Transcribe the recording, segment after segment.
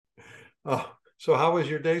Oh, so how was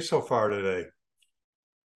your day so far today?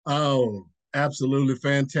 Oh, absolutely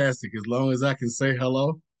fantastic. As long as I can say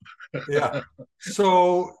hello, Yeah.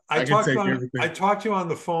 So I can take I everything. talked to you on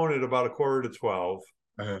the phone at about a quarter to 12,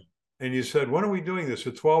 Uh, and you said, "When are we doing this?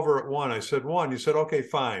 At 12 or at 1?" I said 1. You said, "Okay,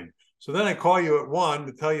 fine." So then I call you at 1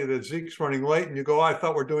 to tell you that Zeke's running late, and you go, "I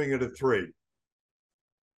thought we're doing it at 3."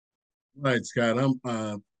 right, Scott. I'm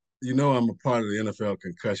a part of the NFL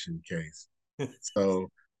concussion case. So,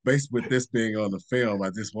 based with this being on the film, I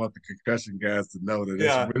just want the concussion guys to know that it's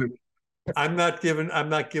Yeah, really. I'm not giving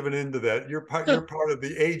into that. You're part of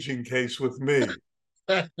the aging case with me.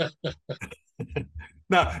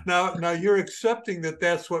 Now you're accepting that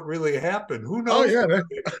that's what really happened. Who Oh knows?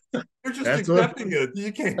 yeah, You're just that's what. accepting it.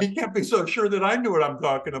 You can't be so sure that I knew what I'm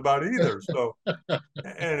talking about either. So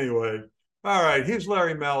anyway, all right. Here's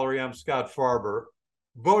Larry Mallory. I'm Scott Farber.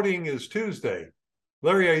 Voting is Tuesday.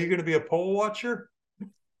 Larry, are you going to be a poll watcher?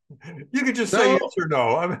 You could just say No, yes or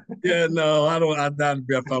no. yeah, no, I don't. I'm not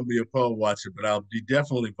if I'm be a poll watcher, but I'll be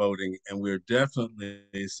definitely voting, and we're definitely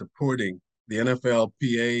supporting the NFL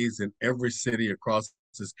PAs in every city across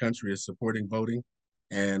this country is supporting voting,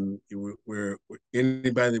 and we're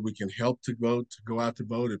anybody that we can help to vote to go out to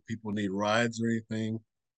vote. If people need rides or anything,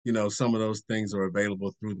 some of those things are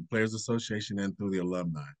available through the Players Association and through the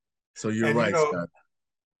alumni. So you're and right, Scott.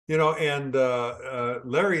 and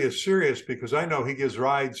Larry is serious because I know he gives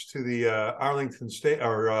rides to the Arlington State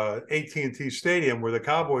or AT&T Stadium where the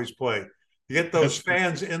Cowboys play. You get those That's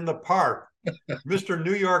fans in the park. Mr.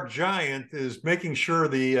 New York Giant is making sure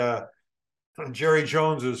the Jerry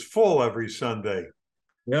Jones is full every Sunday.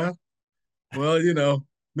 yeah. Well,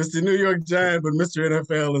 Mr. New York Giant, but Mr.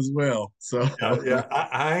 NFL as well. So Yeah, yeah,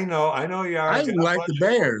 I know you are. I God even like bless the you for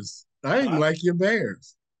Bears. I even it. like your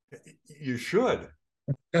Bears. You should.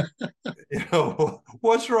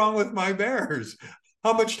 What's wrong with my Bears?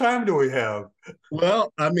 How much time do we have?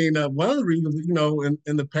 Well, I mean, one of the reasons,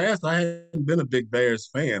 in the past, I hadn't been a big Bears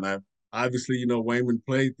fan. I obviously, Wayman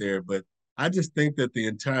played there, but I just think that the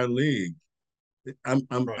entire league, I'm,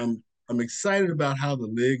 I'm, Right. I'm, I'm excited about how the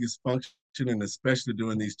league is functioning, especially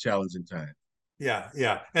during these challenging times. Yeah,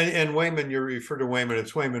 yeah. And Wayman, you refer to Wayman.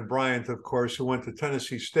 It's Wayman Bryant, of course, who went to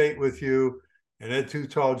Tennessee State with you, and Ed Too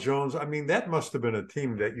Tall Jones. I mean, that must have been a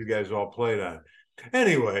team that you guys all played on.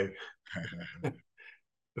 Anyway,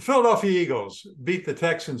 the Philadelphia Eagles beat the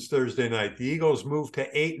Texans Thursday night. The Eagles moved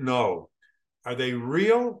to 8-0. Are they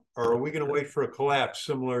real, or are we going to wait for a collapse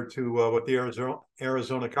similar to what the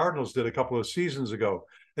Arizona Cardinals did a couple of seasons ago?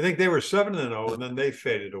 I think they were 7-0, and then they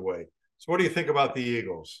faded away. So, what do you think about the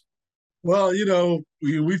Eagles? Well,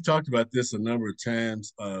 we've talked about this a number of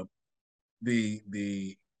times. The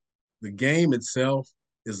the the game itself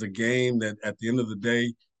is a game that, at the end of the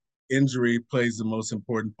day, injury plays the most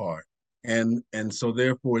important part. And so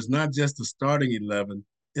therefore it's not just the starting 11,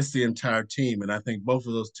 it's the entire team. And I think both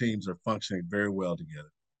of those teams are functioning very well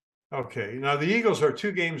together. Okay. Now the Eagles are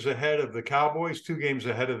 2 games ahead of the Cowboys, 2 games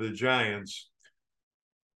ahead of the Giants.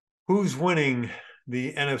 Who's winning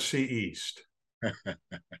the NFC East?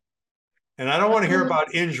 And I don't want to hear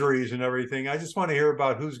about injuries and everything. I just want to hear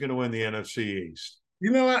about who's going to win the NFC East.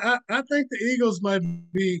 I think the Eagles might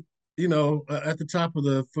be, at the top of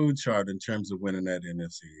the food chart in terms of winning that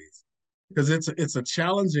NFC East because it's a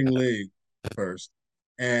challenging league first,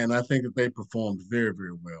 and I think that they performed very,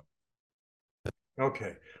 very well.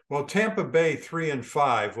 Okay. Well, Tampa Bay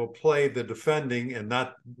 3-5 will play the defending and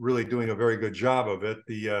not really doing a very good job of it.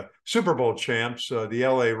 The Super Bowl champs, the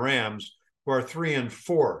LA Rams, who are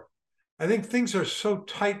 3-4. I think things are so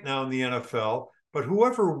tight now in the NFL, but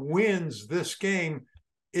whoever wins this game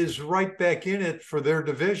is right back in it for their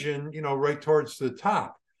division, right towards the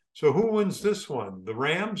top. So who wins this one, the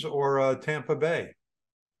Rams or Tampa Bay?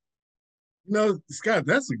 Scott,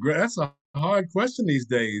 that's a hard question these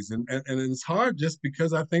days, and it's hard just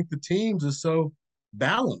because I think the teams are so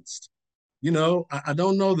balanced. I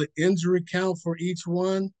don't know the injury count for each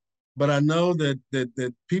one, but I know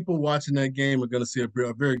that people watching that game are going to see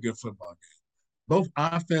a very good football game. Both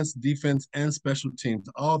offense, defense, and special teams,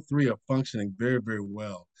 all three are functioning very, very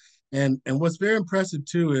well. And what's very impressive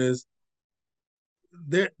too is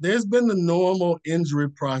there's been the normal injury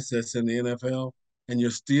process in the NFL, and you're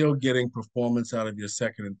still getting performance out of your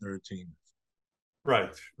second and third team.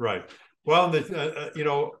 Right, right. Well,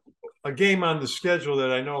 a game on the schedule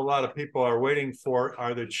that I know a lot of people are waiting for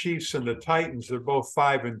are the Chiefs and the Titans. They're both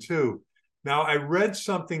 5-2. Now, I read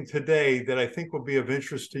something today that I think will be of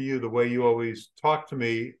interest to you, the way you always talk to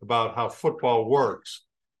me about how football works.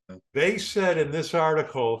 They said in this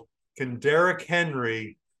article, can Derrick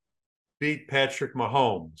Henry beat Patrick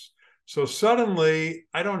Mahomes? So suddenly,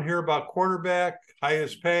 I don't hear about quarterback,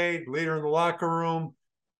 highest paid, leader in the locker room.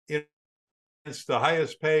 It's the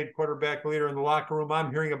highest paid quarterback leader in the locker room.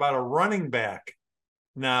 I'm hearing about a running back.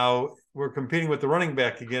 Now we're competing with the running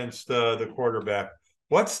back against the quarterback.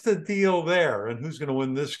 What's the deal there, and who's going to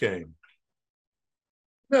win this game?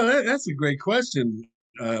 No, that's a great question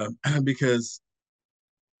because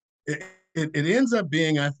it, it ends up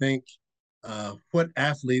being, I think, what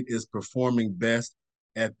athlete is performing best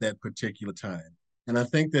at that particular time. And I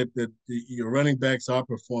think that your running backs are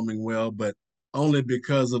performing well, but only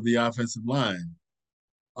because of the offensive line.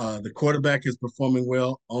 The quarterback is performing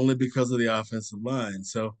well only because of the offensive line.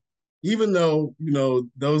 So even though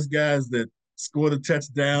those guys that score the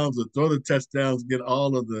touchdowns or throw the touchdowns get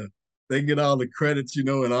all the credits, and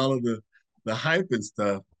all of the hype and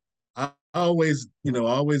stuff. I always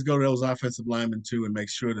go to those offensive linemen too and make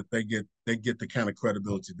sure that they get the kind of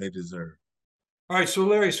credibility they deserve. All right, so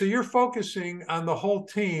Larry, so you're focusing on the whole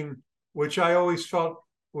team, which I always felt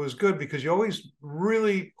was good because you always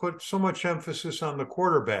really put so much emphasis on the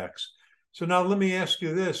quarterbacks. So now let me ask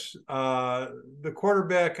you this: the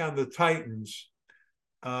quarterback on the Titans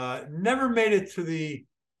never made it to the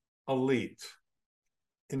elite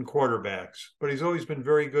in quarterbacks, but he's always been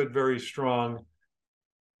very good, very strong.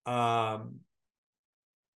 Um,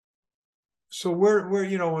 so we're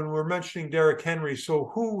when we're mentioning Derrick Henry,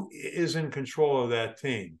 so who is in control of that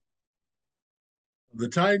team? The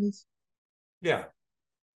Titans, Yeah.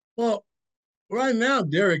 well, right now,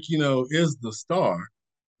 Derek, is the star.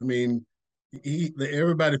 I mean,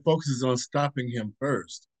 everybody focuses on stopping him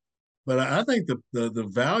first. But I think the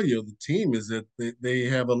value of the team is that they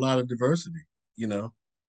have a lot of diversity. You know,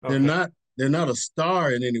 they're Okay. not they're not a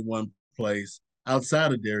star in any one place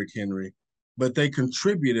outside of Derrick Henry, but they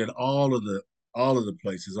contribute at all of the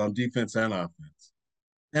places on defense and offense.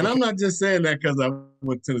 And I'm Okay. not just saying that because I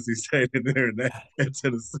went to Tennessee State and they're in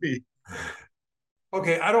Tennessee.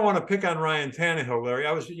 Okay, I don't want to pick on Ryan Tannehill, Larry.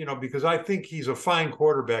 I was, because I think he's a fine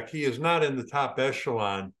quarterback. He is not in the top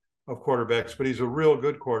echelon of quarterbacks, but he's a real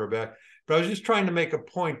good quarterback. But I was just trying to make a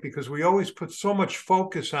point because we always put so much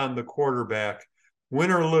focus on the quarterback,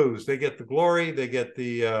 win or lose. They get the glory, they get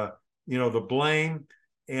the blame,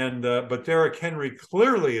 and but Derrick Henry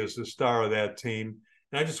clearly is the star of that team.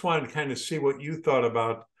 And I just wanted to kind of see what you thought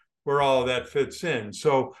about where all of that fits in.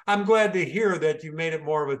 So I'm glad to hear that you made it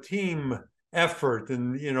more of a team effort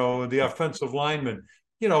and the offensive linemen.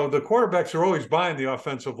 The quarterbacks are always buying the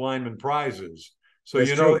offensive lineman prizes, so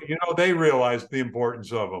That's true. they realize the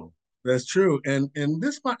importance of them. That's true. And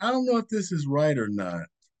this I don't know if this is right or not,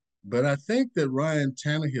 but I think that Ryan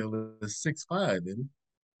Tannehill is 6'5", isn't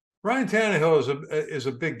Ryan Tannehill is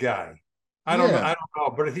a big guy. he? I Yeah. don't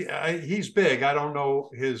know, but he's big. I don't know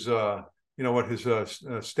his what his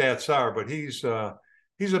stats are, but he's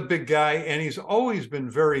a big guy, and he's always been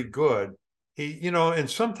very good. And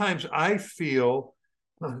sometimes I feel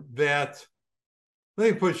that,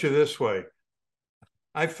 let me put you this way.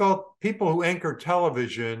 I felt people who anchor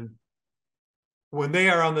television, when they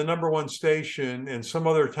are on the number one station and some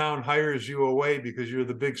other town hires you away because you're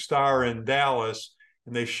the big star in Dallas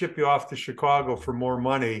and they ship you off to Chicago for more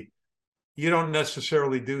money, you don't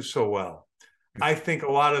necessarily do so well. I think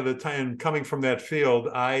a lot of the time, coming from that field,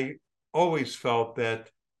 I always felt that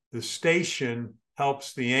the station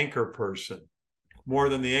helps the anchor person more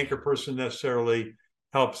than the anchor person necessarily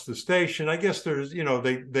helps the station. I guess there's,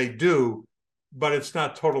 they do, but it's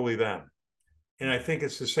not totally them. And I think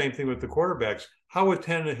it's the same thing with the quarterbacks. How would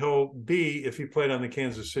Tannehill be if he played on the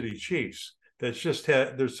Kansas City Chiefs? There's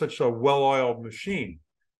such a well-oiled machine.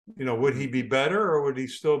 Would he be better or would he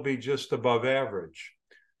still be just above average?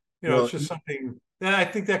 It's Well, just something. And I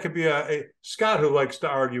think that could be a Scott who likes to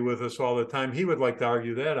argue with us all the time. He would like to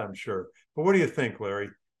argue that, I'm sure. But what do you think, Larry?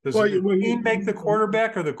 Does well, the well, team make the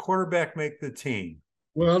quarterback or the quarterback make the team?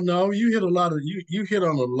 well, no, you hit on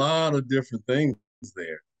a lot of different things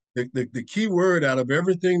there. The key word out of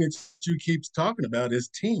everything that you keep talking about is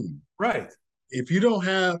team. Right. If you don't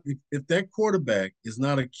have if that quarterback is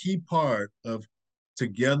not a key part of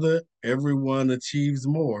together everyone achieves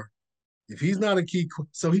more, if he's not a key,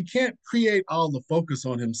 so he can't create all the focus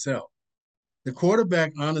on himself. The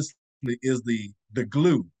quarterback honestly is the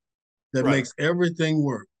glue that Right. makes everything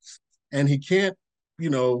work, and he can't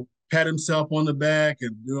pat himself on the back,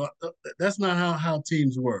 and that's not how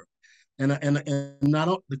teams work. And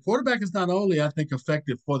not the quarterback is not only, I think,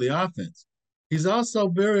 effective for the offense, he's also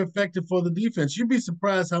very effective for the defense. You'd be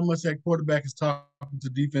surprised how much that quarterback is talking to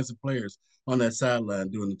defensive players on that sideline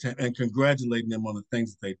doing and congratulating them on the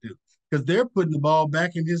things that they do because they're putting the ball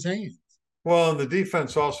back in his hands. Well, and the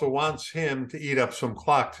defense also wants him to eat up some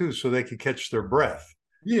clock too, so they can catch their breath.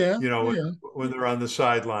 Yeah, you know, yeah. when they're on the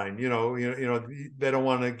sideline. They don't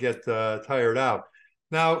want to get tired out.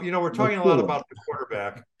 Now, we're No talking a lot sure. about the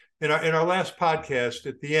quarterback. In our last podcast,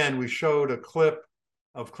 at the end, we showed a clip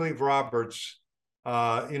of Cleve Roberts,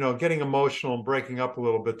 getting emotional and breaking up a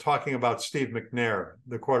little bit, talking about Steve McNair,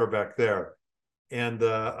 the quarterback there, and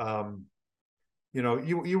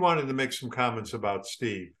you wanted to make some comments about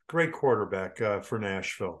Steve, great quarterback for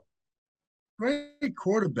Nashville. Great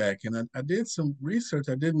quarterback. And I did some research.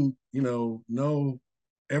 I didn't, know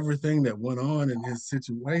everything that went on in his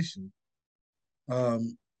situation.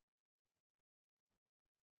 Um,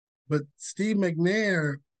 but Steve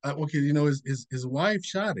McNair, okay, his wife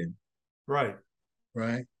shot him, Right.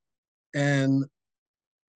 right? And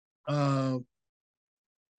uh,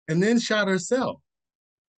 and then shot herself,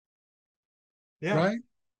 Yeah. right?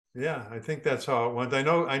 Yeah, I think that's how it went. I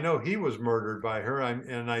know he was murdered by her,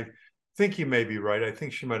 and I think you may be right. I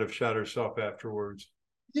think she might have shot herself afterwards.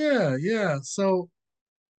 Yeah, yeah. So,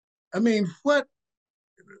 I mean, what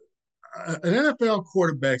an NFL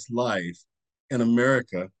quarterback's life in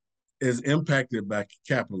America is impacted by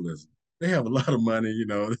capitalism. They have a lot of money,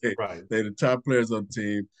 Right, they're the top players on the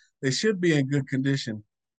team. They should be in good condition.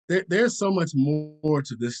 There's so much more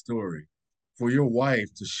to this story. For your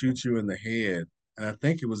wife to shoot you in the head, and I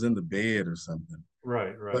think it was in the bed or something.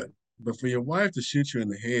 right, But right, but for your wife to shoot you in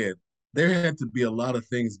the head, there had to be a lot of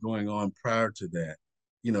things going on prior to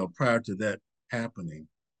that happening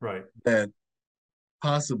right, that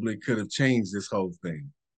possibly could have changed this whole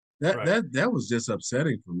thing. That right. that that was just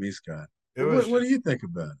upsetting for me, Scott. It What was what do just you think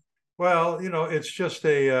about it? well, it's just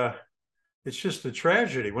a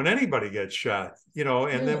tragedy when anybody gets shot,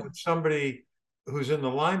 and then Yeah, with somebody who's in the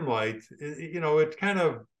limelight, it kind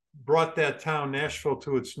of brought that town, Nashville,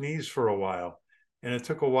 to its knees for a while. And it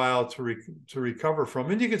took a while to recover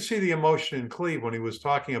from. And you could see the emotion in Cleve when he was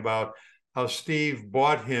talking about how Steve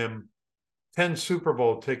bought him 10 Super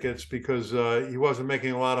Bowl tickets because he wasn't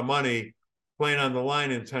making a lot of money playing on the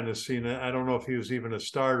line in Tennessee. And I don't know if he was even a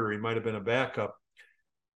starter. He might have been a backup.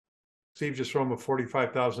 Steve just wrote him a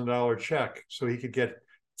 $45,000 check so he could get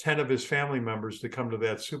 10 of his family members to come to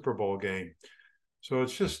that Super Bowl game. So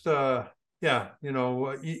it's just, yeah,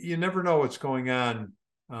 you never know what's going on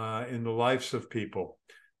in the lives of people.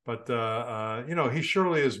 But, he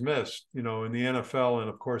surely is missed, in the NFL and,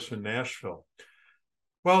 of course, in Nashville.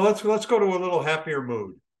 Well, let's go to a little happier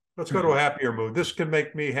mood. Let's go to a happier mood. This can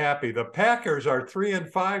make me happy. The Packers are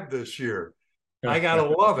 3-5 this year. I gotta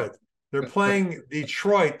love it. They're playing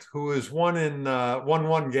Detroit, who has won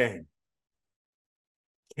one game.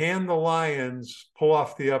 Can the Lions pull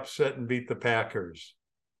off the upset and beat the Packers?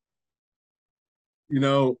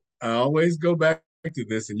 I always go back to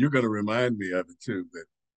this, and you're going to remind me of it too. But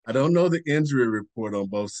I don't know the injury report on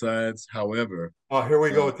both sides. However, Oh, here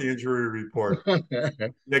we go uh, with the injury report.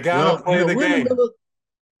 You gotta well, play the we're in the game. middle.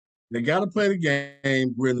 They got to play the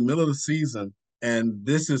game. We're in the middle of the season, and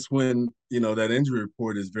this is when that injury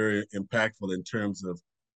report is very impactful in terms of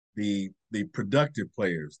the productive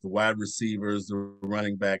players, the wide receivers, the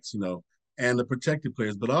running backs, and the protected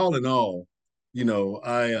players. But all in all, you know,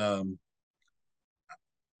 I um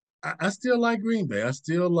I still like Green Bay. I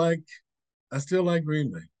still like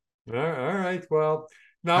Green Bay. All right. Well,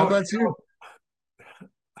 How now about you?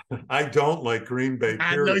 I don't like Green Bay,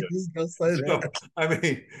 I know period. you was gonna say So, that. I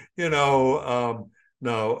mean,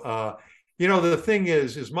 no. The thing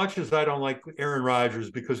is, as much as I don't like Aaron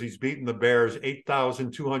Rodgers because he's beaten the Bears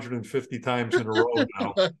 8,250 times in a row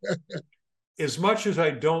now, as much as I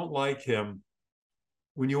don't like him,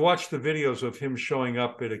 when you watch the videos of him showing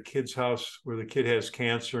up at a kid's house where the kid has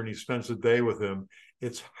cancer and he spends a day with him,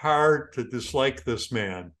 it's hard to dislike this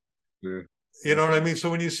man. Yeah, You yeah. know what I mean? So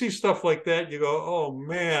when you see stuff like that, you go, oh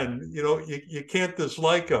man, you can't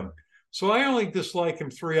dislike him. So I only dislike him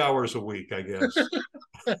 3 hours a week, I guess.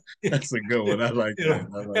 That's a good one. I like that.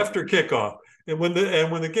 I like After kickoff. And when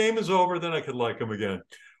the game is over, then I could like him again.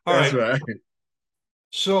 All that's right. right.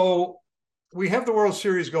 So we have the World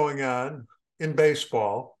Series going on in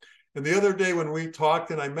baseball. And the other day when we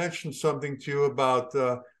talked and I mentioned something to you about,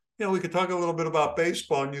 we could talk a little bit about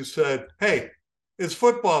baseball, and you said, hey, it's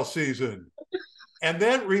football season. And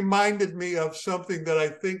that reminded me of something that I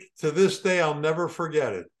think to this day I'll never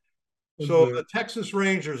forget it. So the Texas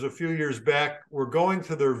Rangers a few years back were going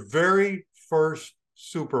to their very first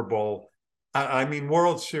Super Bowl, I mean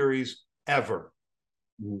World Series ever.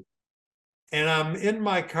 Mhm. And I'm in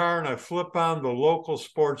my car and I flip on the local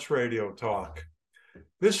sports radio talk.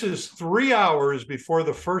 This is 3 hours before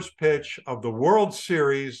the first pitch of the World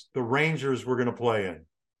Series the Rangers were going to play in.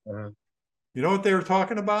 Uh, You know what they were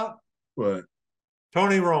talking about? but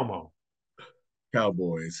Tony Romo.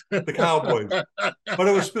 Cowboys. the Cowboys. But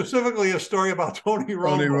it was specifically a story about Tony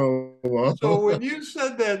Tony Romo. Romo. So when you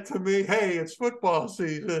said that to me, hey, it's football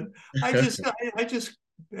season, I just,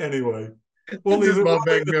 anyway, we'll leave Just it, brought we'll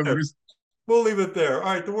back leave it there. memories. We'll leave it there.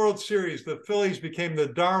 All right, the World Series. The Phillies became the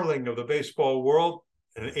darling of the baseball world.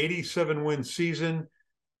 An 87-win season.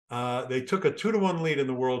 They took a 2-1 lead in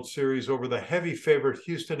the World Series over the heavy favorite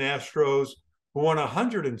Houston Astros, who won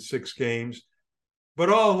 106 games. But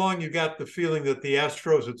all along, you got the feeling that the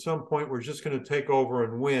Astros at some point were just going to take over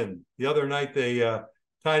and win. The other night, they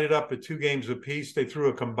tied it up at 2 games apiece. They threw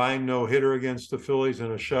a combined no-hitter against the Phillies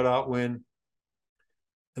in a shutout win.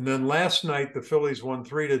 And then last night, the Phillies won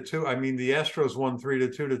 3-2. I mean, the Astros won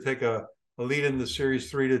 3-2 to take a lead in the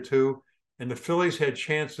series 3-2. And the Phillies had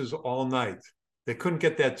chances all night. They couldn't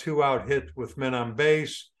get that 2-out hit with men on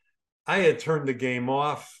base. I had turned the game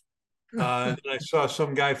off. And I saw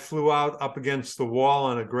some guy flew out up against the wall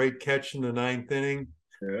on a great catch in the 9th inning.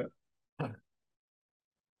 Yeah.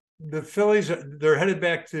 The Phillies, they're headed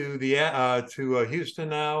back to Houston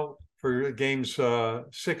now for games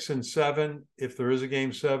 6 and 7, if there is a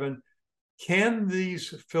game 7. Can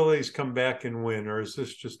these Phillies come back and win, or is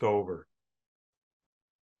this just over?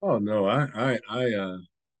 Oh no, I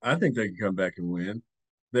think they can come back and win.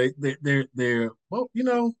 They're well,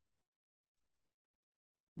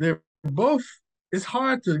 they're both. It's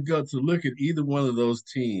hard to go to look at either one of those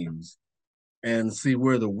teams and see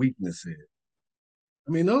where the weakness is.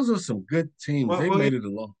 I mean, those are some good teams. They made it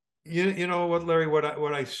along. You know what, Larry? What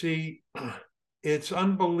I see, it's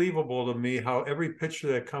unbelievable to me how every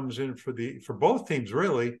pitcher that comes in for both teams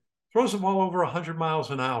really throws the ball over 100 miles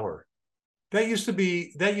an hour. That used to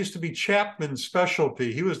be Chapman's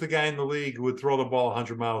specialty. He was the guy in the league who would throw the ball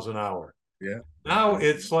 100 miles an hour. Yeah. Now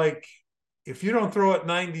it's like if you don't throw it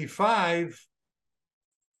 95,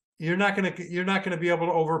 you're not gonna be able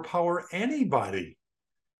to overpower anybody.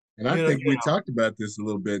 And I think we talked about this a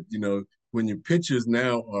little bit. When your pitchers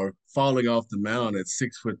now are falling off the mound at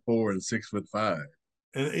 6'4" and 6'5".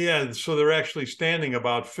 And yeah, so they're actually standing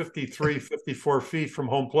about 53, 54 feet from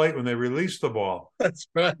home plate when they release the ball. That's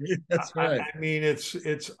right. That's right. I mean,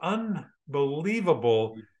 it's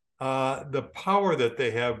unbelievable the power that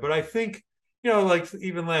they have. But I think, like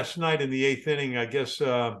even last night in the 8th inning, I guess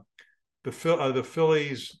the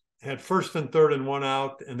Phillies had 1st and 3rd and 1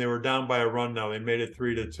 out, and they were down by a run. Now they made it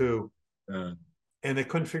 3-2, and they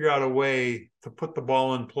couldn't figure out a way to put the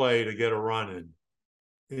ball in play to get a run in.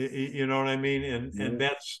 You know what I mean? And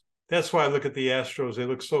that's why I look at the Astros. They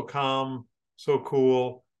look so calm, so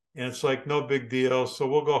cool, and it's like no big deal. So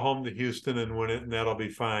we'll go home to Houston and win it, and that'll be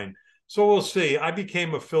fine. So we'll see. I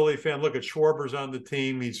became a Philly fan. Look at Schwarber's on the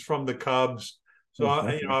team. He's from the Cubs, so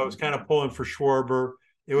I was kind of pulling for Schwarber.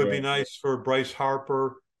 It would be nice for Bryce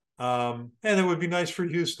Harper, and it would be nice for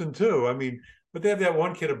Houston too. I mean. But they have that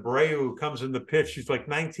one kid, Abreu, who comes in the pitch. He's like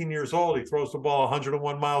 19 years old. He throws the ball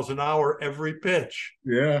 101 miles an hour every pitch.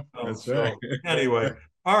 Yeah, that's right. Anyway,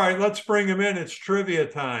 all right, let's bring him in. It's trivia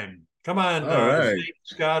time. Come on, right. Zeke,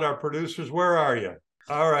 Scott, our producers. Where are you?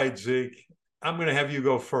 All right, Zeke. I'm going to have you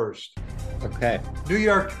go first. Okay. New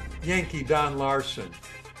York Yankee Don Larson.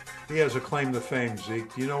 He has a claim to fame,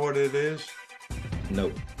 Zeke. Do you know what it is?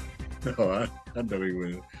 Nope. No, I know he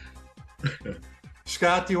will.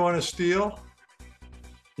 Scott, do you want to steal?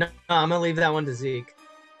 No, I'm gonna leave that one to Zeke.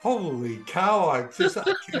 Holy cow! I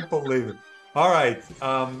can't believe it. All right.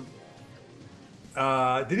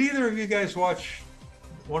 Did either of you guys watch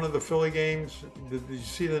one of the Philly games? Did you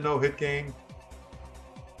see the no-hit game?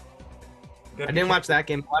 I didn't watch that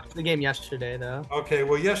game. I watched the game yesterday, though. Okay.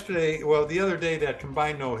 Well, the other day, that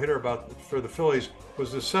combined no-hitter for the Phillies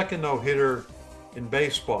was the second no-hitter in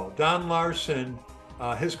baseball. Don Larson,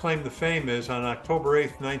 his claim to fame is on October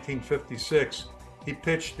 8th, 1956. He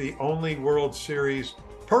pitched the only World Series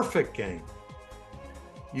perfect game.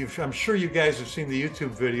 I'm sure you guys have seen the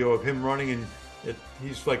YouTube video of him running, and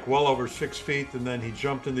he's like well over 6 feet, and then he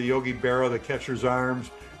jumped into Yogi Berra, the catcher's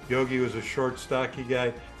arms. Yogi was a short, stocky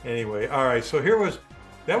guy. Anyway, all right, so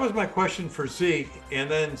that was my question for Zeke. And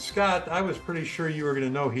then Scott, I was pretty sure you were going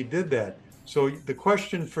to know he did that. So the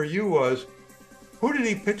question for you was, who did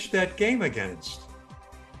he pitch that game against?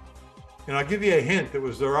 And I'll give you a hint. It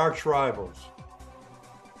was their arch rivals.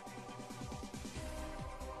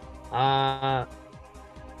 It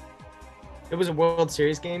was a World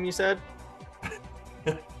Series game, you said?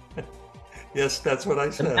 Yes, that's what I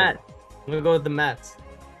said. The Mets. I'm gonna go with the Mets.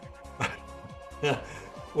 Yeah.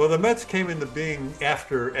 Well, the Mets came into being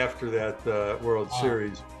after that World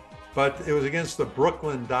Series, but it was against the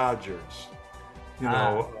Brooklyn Dodgers.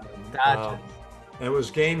 Dodgers. And it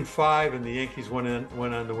was Game 5, and the Yankees went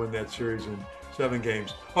on to win that series in 7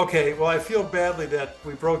 games. Okay, well, I feel badly that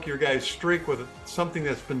we broke your guys' streak with something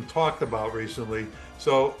that's been talked about recently.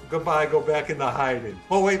 So goodbye, go back into hiding.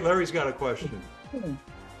 Oh, wait, Larry's got a question. When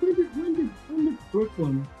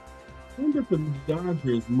did the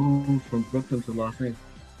Dodgers move from Brooklyn to Los Angeles?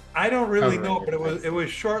 I don't really know, but it was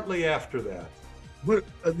shortly after that. What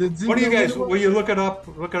do you guys? Will you look it up?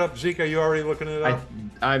 Look it up, Zeke. Are you already looking it up?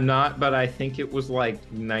 I'm not, but I think it was like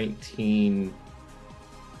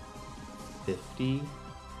 1950.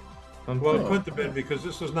 Well, it couldn't have been because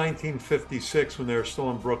this was 1956 when they were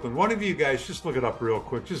still in Brooklyn. One of you guys, just look it up real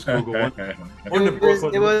quick. Just Google it.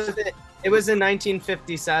 It was in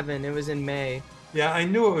 1957. It was in May. Yeah, I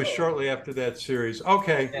knew it was shortly after that series.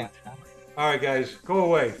 Okay. Yeah. All right, guys, go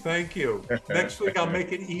away. Thank you. Next week, I'll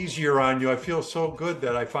make it easier on you. I feel so good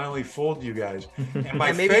that I finally fooled you guys. And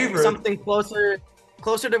my favorite, something closer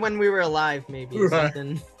to when we were alive, maybe. Right.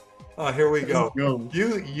 Something. Oh, here we go.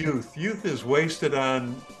 Youth is wasted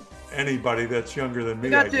on anybody that's younger than me.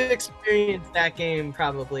 I got to experience that game.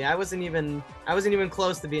 Probably, I wasn't even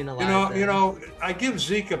close to being alive. I give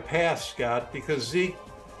Zeke a pass, Scott, because Zeke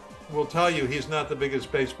will tell you he's not the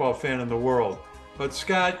biggest baseball fan in the world. But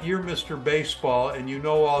Scott, you're Mr. Baseball, and you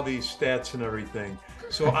know all these stats and everything.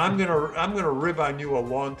 So I'm gonna rib on you a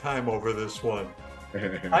long time over this one.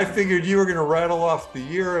 I figured you were gonna rattle off the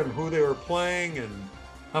year and who they were playing and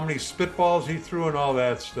how many spitballs he threw and all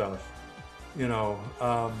that stuff. All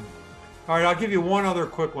right, I'll give you one other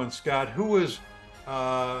quick one, Scott. Who was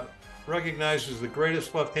recognized as the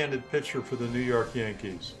greatest left-handed pitcher for the New York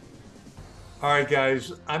Yankees? All right,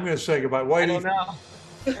 guys, I'm going to say goodbye. I don't know.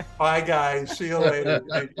 Bye, guys. See you later.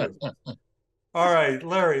 Thank you. All right,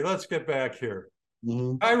 Larry, let's get back here.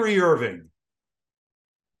 Kyrie Irving.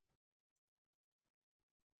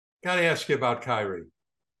 Got to ask you about Kyrie.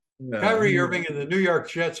 Kyrie Irving and the New York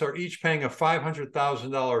Jets are each paying a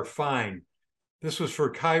 $500,000 fine. This was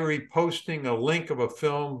for Kyrie posting a link of a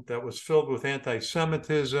film that was filled with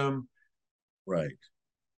anti-Semitism. Right.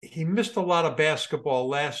 He missed a lot of basketball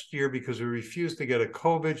last year because he refused to get a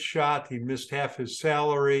COVID shot. He missed half his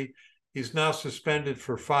salary. He's now suspended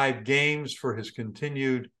for 5 games for his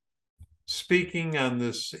continued speaking on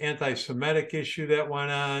this anti-Semitic issue that went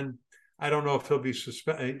on. I don't know if he'll be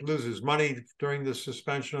loses money during the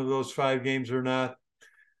suspension of those 5 games or not.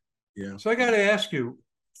 Yeah. So I got to ask you,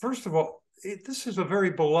 first of all, this is a very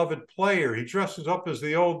beloved player. He dresses up as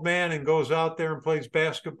the old man and goes out there and plays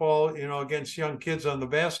basketball, against young kids on the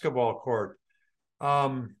basketball court.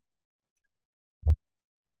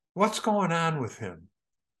 What's going on with him?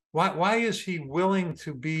 Why is he willing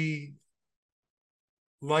to be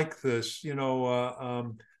like this? And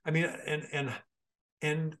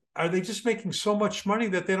are they just making so much money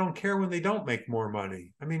that they don't care when they don't make more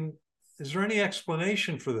money? I mean, is there any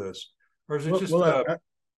explanation for this, or is it just?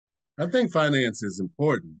 I think finance is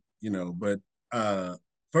important, but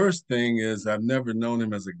first thing is I've never known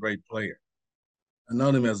him as a great player. I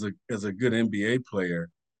known him as a good NBA player,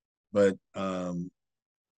 but I've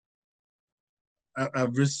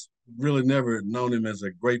just really never known him as a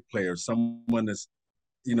great player. Someone that's,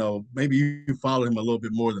 maybe you follow him a little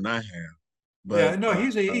bit more than I have. But, yeah, no,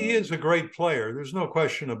 he is a great player. There's no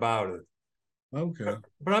question about it. Okay,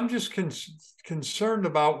 but I'm just concerned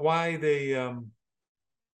about why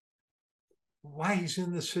why he's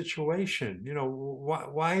in this situation.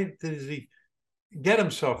 Why does he get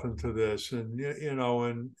himself into this? And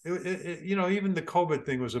even the COVID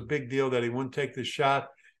thing was a big deal that he wouldn't take the shot.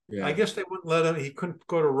 Yeah. I guess they wouldn't let him. He couldn't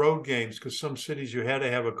go to road games because some cities you had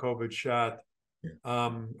to have a COVID shot. Yeah.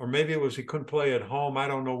 Or maybe it was he couldn't play at home. I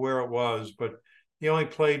don't know where it was, but he only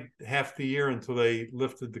played half the year until they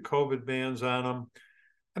lifted the COVID bans on him.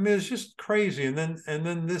 I mean, it's just crazy. And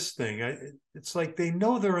then this thing, it's like they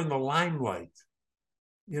know they're in the limelight,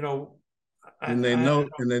 and they know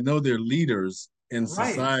they're leaders in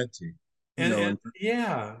society. It's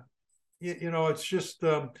just,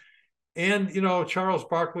 Charles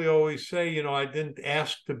Barkley always say, I didn't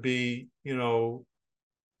ask to be,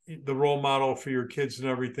 the role model for your kids and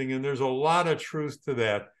everything. And there's a lot of truth to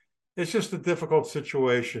that. It's just a difficult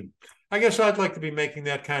situation. I guess I'd like to be making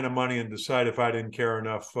that kind of money and decide if I didn't care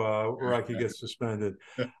enough where I could get suspended.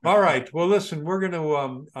 All right. Well, listen, we're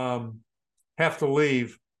going to have to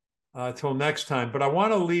leave till next time. But I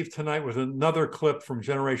want to leave tonight with another clip from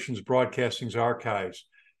Generations Broadcasting's archives.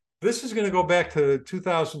 This is going to go back to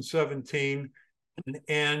 2017.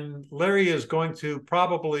 And Larry is going to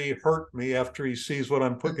probably hurt me after he sees what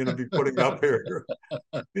I'm going to be putting up here.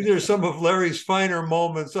 These are some of Larry's finer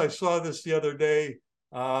moments. I saw this the other day.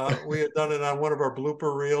 We had done it on one of our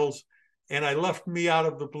blooper reels, and I left me out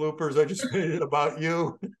of the bloopers. I just made it about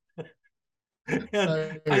you.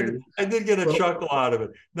 And I did get a chuckle out of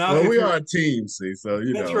it. Now, well, we are a team, see, so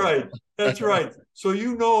that's right. That's right. So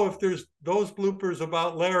if there's those bloopers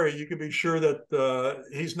about Larry, you can be sure that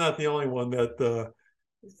he's not the only one that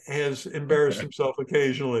has embarrassed himself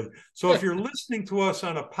occasionally. So if you're listening to us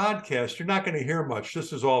on a podcast, you're not going to hear much.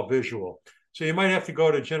 This is all visual. So you might have to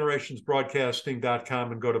go to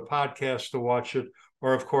generationsbroadcasting.com and go to podcasts to watch it,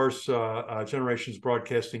 or of course, Generations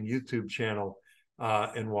Broadcasting YouTube channel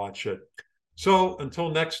and watch it. So until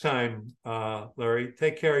next time, Larry,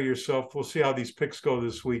 take care of yourself. We'll see how these picks go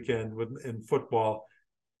this weekend in football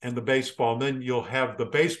and the baseball. And then the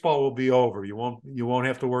baseball will be over. You won't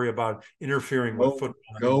have to worry about interfering with football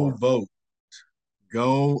anymore.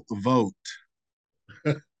 Go vote.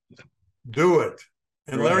 Do it.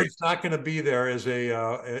 And Larry's not going to be there as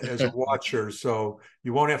a watcher, so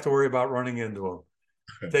you won't have to worry about running into him.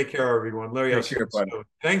 Take care, everyone. Larry, take care, buddy.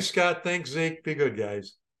 Thanks, Scott. Thanks, Zeke. Be good,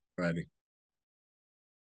 guys. Righty.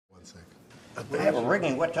 1 second. I have a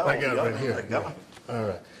ringing. What time? I got it right here. Yeah. All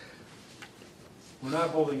right. We're not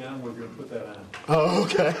holding on. We're going to put that on. Oh,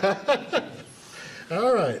 okay.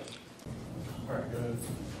 All right. All right, good.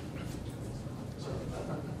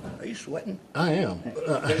 Are you sweating? I am. Take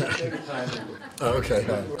your time.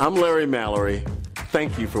 Okay. I'm Larry Mallory.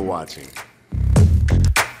 Thank you for watching.